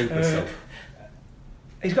 Super sub.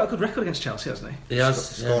 He's got a good record against Chelsea, hasn't he? He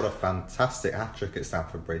has. Scored a fantastic hat-trick at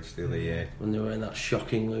Stamford Bridge the other year. When they were in that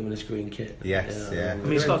shocking luminous green kit. Yes, yeah. I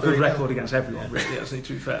mean, he's got a good record against everyone, really, hasn't he,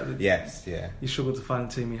 to be fair? Yes, yeah. You struggle to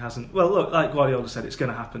find a team he hasn't. Well, look, like Guardiola said, it's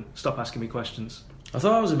going to happen. Stop asking me questions. I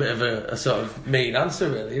thought that was a bit of a sort of mean answer,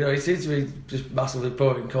 really. You know, he seems to be just massively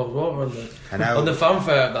pouring cold water on the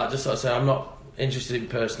fanfare of that, just sort of saying, I'm not interested in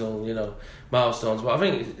personal, milestones. But I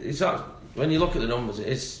think when you look at the numbers, it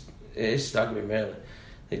is staggering, really.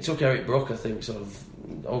 It took Eric Brook, I think, sort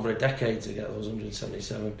of over a decade to get those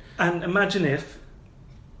 177. And imagine if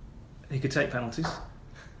he could take penalties,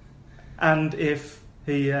 and if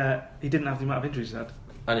he didn't have the amount of injuries he had,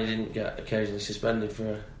 and he didn't get occasionally suspended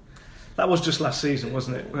for that was just last season,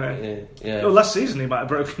 wasn't it? Yeah. Well, last season he might have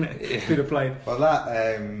broken it if he'd have played. Well,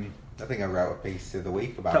 that I think I wrote a piece the other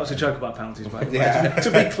week about. That was a him. joke about penalties, by the way. Yeah.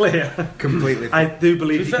 To be clear, Completely. I do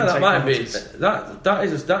believe To be he fair, can that take might be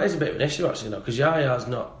penalties. that is a bit of an issue actually, because Yaya's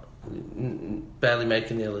not barely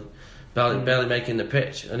making the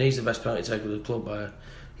pitch, and he's the best penalty taker of the club by a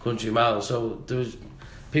country mile. So there was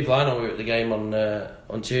people I know who were at the game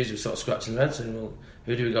on Tuesday, sort of scratching their heads saying, "Well,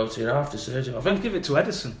 who do we go to now after Sergio?" I think I'd give it to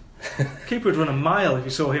Edison. Keeper would run a mile if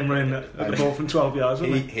you saw him running at the ball from 12 yards,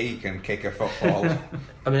 wouldn't he? He can kick a football.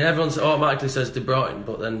 I mean, everyone automatically says De Bruyne,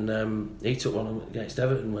 but then he took one against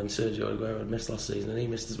Everton when Sergio Aguero had missed last season, and he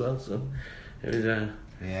missed as well. So it was.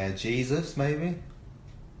 Yeah, Jesus, maybe.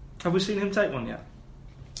 Have we seen him take one yet?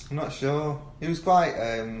 I'm not sure. He was quite,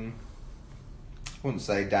 I wouldn't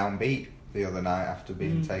say downbeat the other night after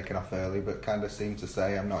being taken off early, but kind of seemed to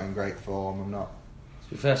say, I'm not in great form, I'm not.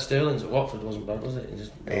 To be fair, Sterling's at Watford wasn't bad, was it? He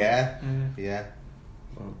just, Yeah.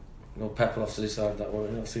 Well, Pep will have to decide that one.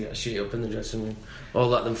 He'll have to get a sheet up in the dressing room, or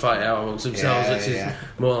let them fight it out amongst themselves, which is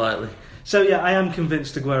more likely. So yeah, I am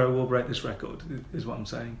convinced Aguero will break this record, is what I'm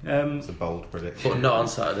saying. It's a bold prediction. But not on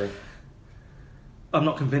Saturday. I'm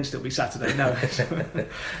not convinced it'll be Saturday, no.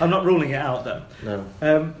 I'm not ruling it out, though.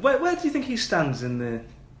 No. Where do you think he stands in the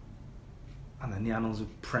annals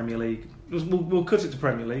of Premier League? We'll cut it to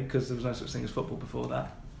Premier League, because there was no such thing as football before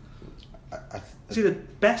that. Is he the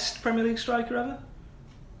best Premier League striker ever?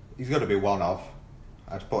 He's got to be one of.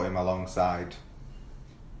 I'd put him alongside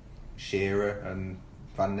Shearer and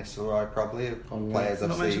Van Nistelrooy, probably. Players I've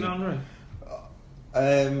not seen. mentioned Henry?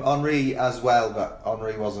 Henry as well, but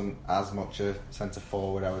Henry wasn't as much a centre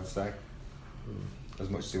forward, I would say, as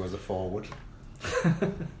much as he was a forward.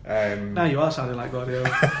 Now you are sounding like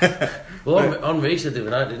Guardiola. Well, Henry said the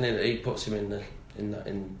other night, didn't he, that he puts him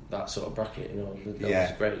in that sort of bracket, with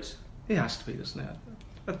those greats. He has to be, doesn't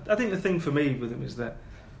he? I think the thing for me with him is that,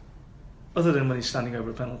 other than when he's standing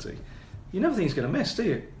over a penalty, you never think he's going to miss, do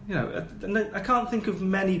you? I can't think of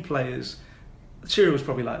many players. Shearer was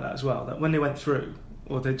probably like that as well. That when they went through,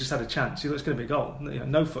 or they just had a chance, it's going to be a goal.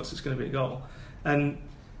 No fuss, it's going to be a goal. And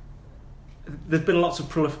there's been lots of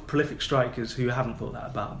prolific strikers who haven't thought that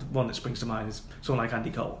about. One that springs to mind is someone like Andy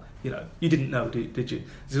Cole. You didn't know, did you?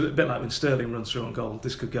 It's a bit like when Sterling runs through on goal.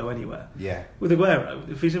 This could go anywhere. Yeah. With Aguero,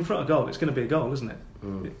 if he's in front of goal, it's going to be a goal, isn't it?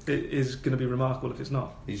 It is going to be remarkable if it's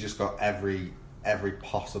not. He's just got every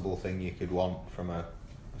possible thing you could want from a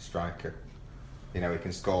striker. He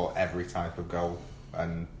can score every type of goal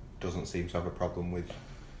and doesn't seem to have a problem with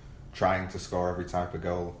trying to score every type of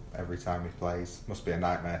goal every time he plays. Must be a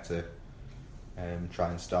nightmare to try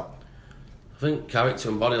and stop. I think character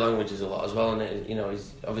and body language is a lot as well, and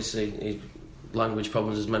he's obviously language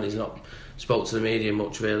problems has meant he's not spoke to the media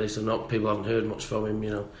much really, so people haven't heard much from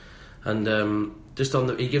him, and just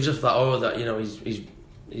he gives us that aura that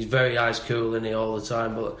he's very ice cool in it all the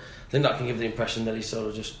time, but I think that can give the impression that he's sort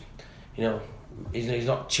of just he's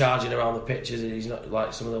not charging around the pitches. He's not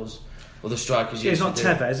like some of those other strikers. He's not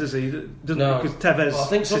Tevez, is he? No, because Tevez. Well, I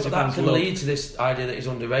think something that can lead to this idea that he's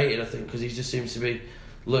underrated. I think because he just seems to be,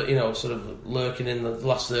 sort of lurking in the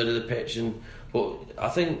last third of the pitch. But I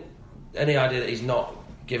think any idea that he's not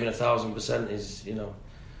giving 1,000% is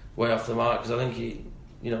way off the mark. Because I think he,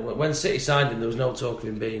 when City signed him, there was no talk of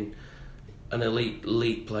him being an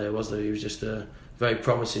elite player, was there? He was just a very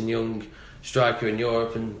promising young striker in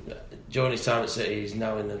Europe, and during his time at City, he's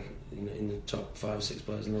now in the top 5 or 6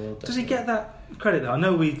 players in the world. Does he get that credit though? I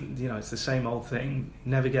know it's the same old thing. He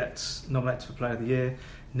never gets nominated for Player of the Year,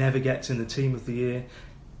 never gets in the Team of the Year.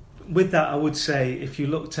 With that, I would say if you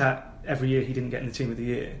looked at every year he didn't get in the Team of the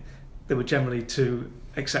Year, there were generally 2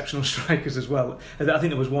 exceptional strikers as well. I think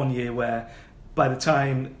there was one year where, by the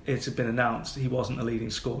time it had been announced, he wasn't a leading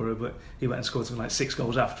scorer, but he went and scored something like 6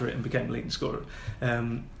 goals after it and became a leading scorer.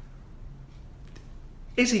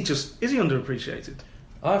 Is he underappreciated?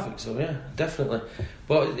 I think so, yeah, definitely.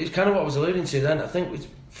 But it's kind of what I was alluding to then. I think,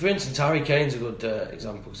 for instance, Harry Kane's a good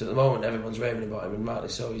example, because at the moment everyone's raving about him, and rightly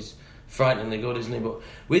so. He's frighteningly good, isn't he? But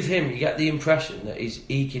with him, you get the impression that he's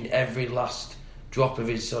eking every last drop of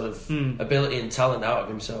his sort of ability and talent out of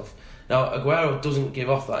himself. Now, Aguero doesn't give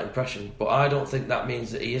off that impression, but I don't think that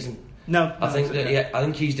means that he isn't. No, I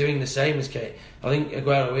think he's doing the same as Kane. I think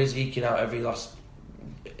Aguero is eking out every last,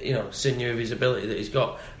 sinew of his ability that he's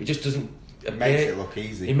got. He just doesn't. It makes it look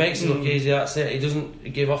easy. He makes it look easy. That's it. He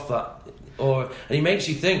doesn't give off that, and he makes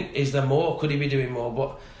you think: is there more? Could he be doing more?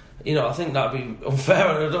 But I think that'd be unfair.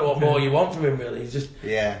 I don't know what more you want from him. Really, he's just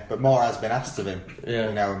but more has been asked of him.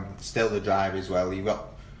 Yeah, still the drive as well. You've got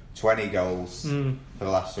 20 goals for the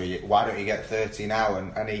last 3 years. Why don't you get 30 now?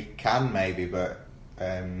 And he can maybe, but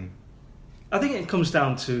I think it comes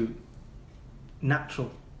down to natural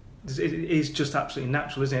It is just absolutely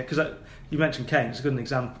natural, isn't it? Because you mentioned Kane. It's a good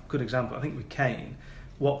example. I think with Kane,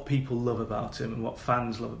 what people love about him and what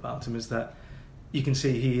fans love about him is that you can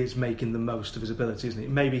see he is making the most of his ability, isn't he?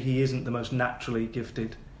 Maybe he isn't the most naturally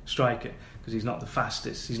gifted striker because he's not the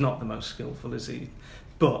fastest, he's not the most skillful, is he?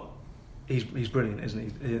 But he's brilliant,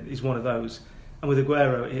 isn't he? He's one of those. And with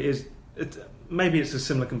Aguero, maybe it's a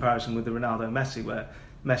similar comparison with the Ronaldo-Messi, where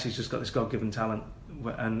Messi's just got this God-given talent,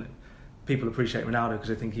 and people appreciate Ronaldo because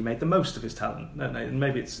they think he made the most of his talent, don't they? And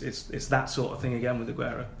maybe it's that sort of thing again with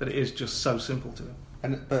Aguero, that it is just so simple to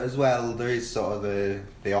him. But as well, there is sort of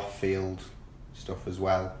the off-field stuff as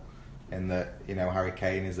well, in that, you know, Harry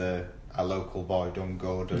Kane is a local boy done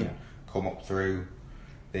good and come up through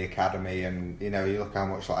the academy, and you know, you look how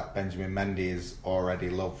much like Benjamin Mendy is already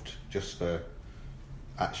loved just for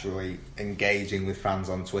actually engaging with fans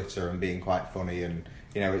on Twitter and being quite funny, and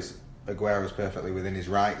you know, Aguero's perfectly within his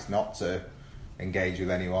rights not to engage with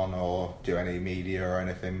anyone or do any media or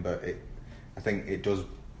anything, but I think it does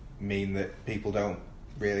mean that people don't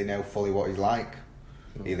really know fully what he's like,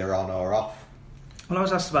 either on or off. Well, I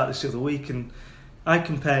was asked about this the other week, and I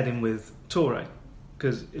compared him with Toure,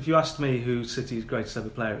 because if you asked me who City's greatest ever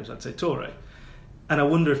player is, I'd say Toure. And I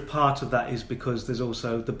wonder if part of that is because there's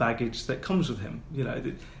also the baggage that comes with him. You know,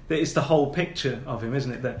 it's the whole picture of him,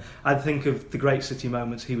 isn't it? That I think of the great City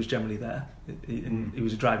moments, he was generally there, and he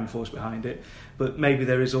was a driving force behind it. But maybe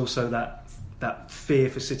there is also that fear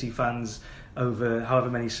for City fans over however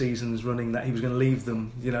many seasons running that he was going to leave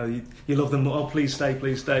them. You know, you love them. Oh, please stay,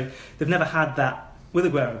 please stay. They've never had that with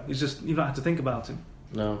Aguero. It's just you've not had to think about him.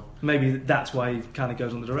 No. Maybe that's why he kind of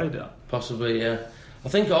goes under the radar. Possibly, yeah. I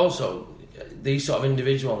think also these sort of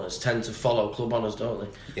individual honours tend to follow club honours, don't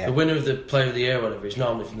they? Yeah. The winner of the Player of the Year, whatever, is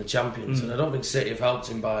normally from the champions, and I don't think City have helped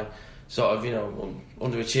him by sort of, you know,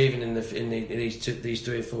 underachieving in these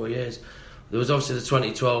 3 or 4 years. There was obviously the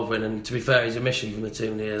 2012 win, and to be fair, his omission from the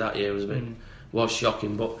team of the year that year was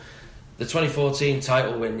shocking. But the 2014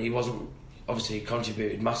 title win, he wasn't. Obviously, he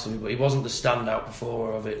contributed massively, but he wasn't the standout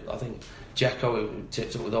performer of it. I think Dzeko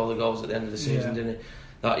tipped up with all the goals at the end of the season, didn't he,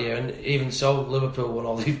 that year? And even so, Liverpool won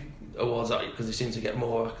all the awards that year because they seemed to get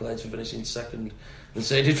more accolades for finishing second than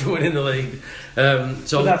City did for winning the league.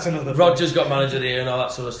 So that's another Rodgers got manager of the year and all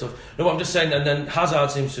that sort of stuff. No, I'm just saying, and then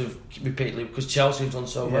Hazard seems to have repeatedly, because Chelsea have done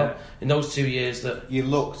so well in those 2 years that... You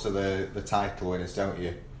look to the title winners, don't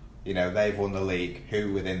you? You know, they've won the league.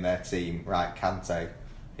 Who within their team? Right, Kante,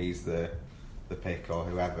 he's the pick, or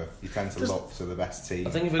whoever. You tend to look to the best team. I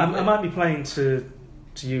think I might be playing to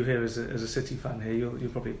you here as a City fan here. You'll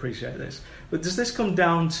probably appreciate this, but does this come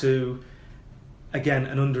down to, again,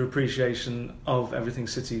 an underappreciation of everything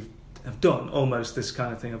City have done? Almost this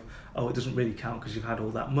kind of thing of, oh, it doesn't really count because you've had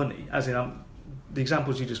all that money. As in, the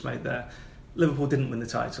examples you just made there, Liverpool didn't win the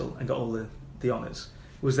title and got all the honours.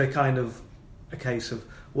 Was there kind of a case of,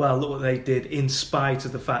 well, look what they did in spite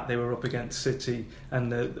of the fact they were up against City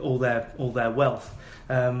and all their wealth.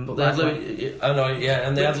 But they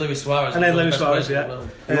had they had Luis Suarez. And then Luis Suarez,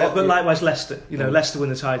 but likewise Leicester. You know, Leicester win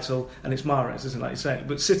the title and it's Mahrez, isn't it, like you say?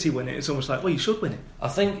 But City win it, it's almost like, well, you should win it. I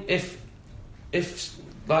think if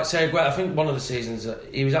like say, I think one of the seasons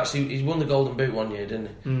he won the Golden Boot one year, didn't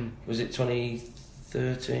he? Was it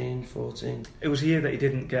 2013, 14? It was a year that he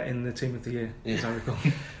didn't get in the Team of the Year, as I recall.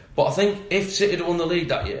 But I think if City had won the league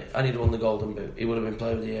that year and he'd won the Golden Boot, he would have been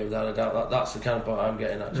Player of the Year without a doubt. That's the kind of point I'm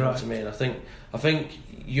getting at. Do you know what I mean? I think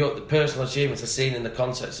the personal achievements are seen in the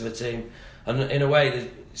context of a team, and in a way,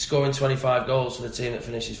 scoring 25 goals for the team that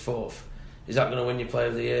finishes fourth, is that going to win you Player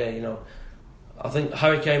of the Year? You know, I think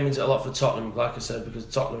Harry Kane wins it a lot for Tottenham, like I said, because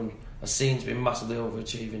Tottenham are seen to be massively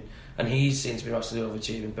overachieving, and he's seen to be massively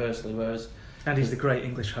overachieving personally. Whereas, and he's the great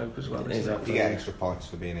English hope as well. Exactly. You get extra points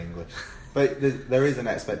for being English. But there is an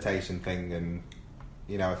expectation thing, and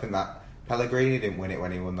you know, I think that Pellegrini didn't win it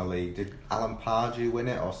when he won the league. Did Alan Pardew win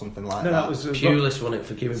it or something like that? No, that was Pulis won it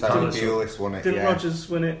for keeping Palace. Pulis won it. Didn't Rodgers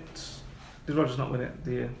win it? Did Rodgers not win it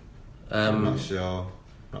the year? I'm not sure.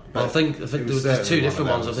 I think there's 2 different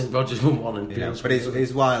ones. I think Rodgers won one and Pulis. But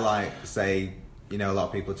it's why, like, say, you know, a lot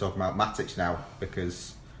of people are talking about Matic now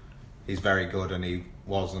because he's very good and he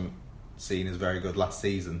wasn't seen as very good last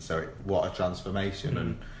season. So what a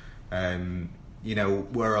transformation! And you know,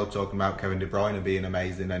 we're all talking about Kevin De Bruyne being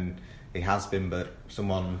amazing, and he has been. But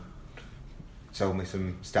someone told me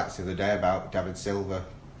some stats the other day about David Silva,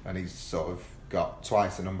 and he's sort of got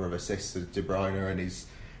twice the number of assists as De Bruyne, and he's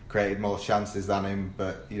created more chances than him.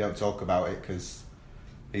 But you don't talk about it because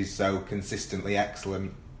he's so consistently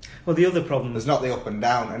excellent. Well, the other problem... There's not the up and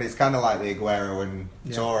down, and it's kind of like the Aguero and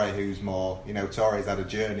Toure, who's more... You know, Toure's had a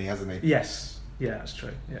journey, hasn't he? Yes. Yeah, that's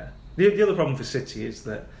true, yeah. The other problem for City is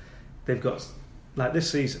that they've got like this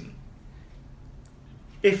season,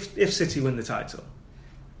 if City win the title,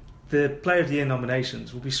 the Player of the Year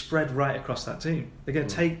nominations will be spread right across that team. They're going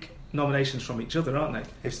to take nominations from each other, aren't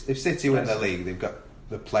they? If City win the league, they've got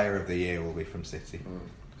the Player of the Year will be from City.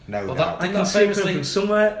 No doubt. I can see it coming from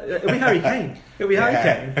somewhere. It'll be Harry Kane. It'll be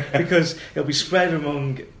Harry Kane because it'll be spread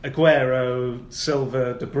among Aguero,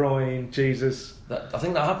 Silva, De Bruyne, Jesus. I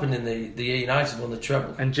think that happened in the year United won the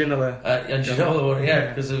treble. And Ginola. And Ginola won,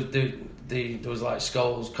 because there was like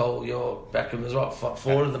Scholes, Cole, York, Beckham. There's what,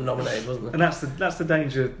 4 of them nominated, wasn't there? And that's the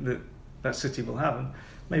danger that City will have, and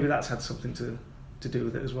maybe that's had something to do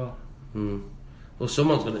with it as well. Well,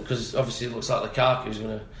 someone's going to, because obviously it looks like Lukaku's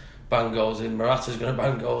going to bang goals in, Morata's going to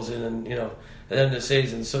bang goals in, and at the end of the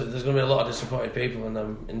season, so there's going to be a lot of disappointed people when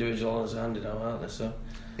them individual honours are handed out, aren't there? So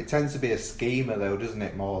it tends to be a schemer, though, doesn't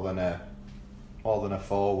it? More than a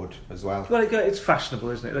forward as well. Well, it's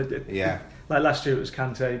fashionable, isn't it? Yeah. Like last year it was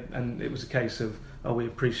Kante, and it was a case of, we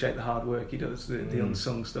appreciate the hard work he does, the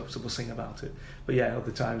unsung stuff, so we'll sing about it. But yeah,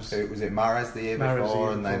 other times... So was it Mahrez the year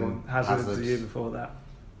before, and then Hazard the year before that.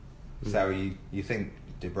 So you think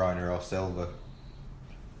De Bruyne or Silva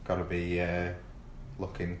got to be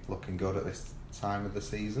looking good at this time of the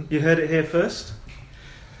season? You heard it here first.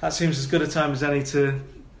 That seems as good a time as any to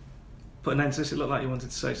put an end to this. It looked like you wanted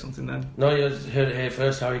to say something then. No, you heard it here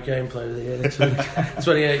first. Harry Kane, Player of the Year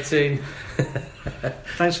 2018.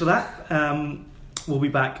 Thanks for that. We'll be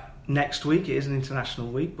back next week. It is an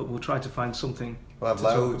international week, but we'll try to find something we'll have to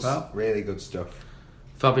loads, talk about. Really good stuff.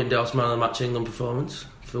 Fabian Delph's Man of the Match England performance,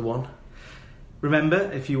 for one.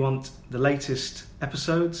 Remember, if you want the latest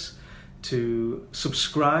episodes, to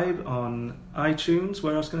subscribe on iTunes.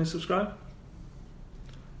 Where else can I subscribe?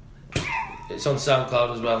 It's on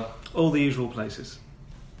SoundCloud as well. All the usual places.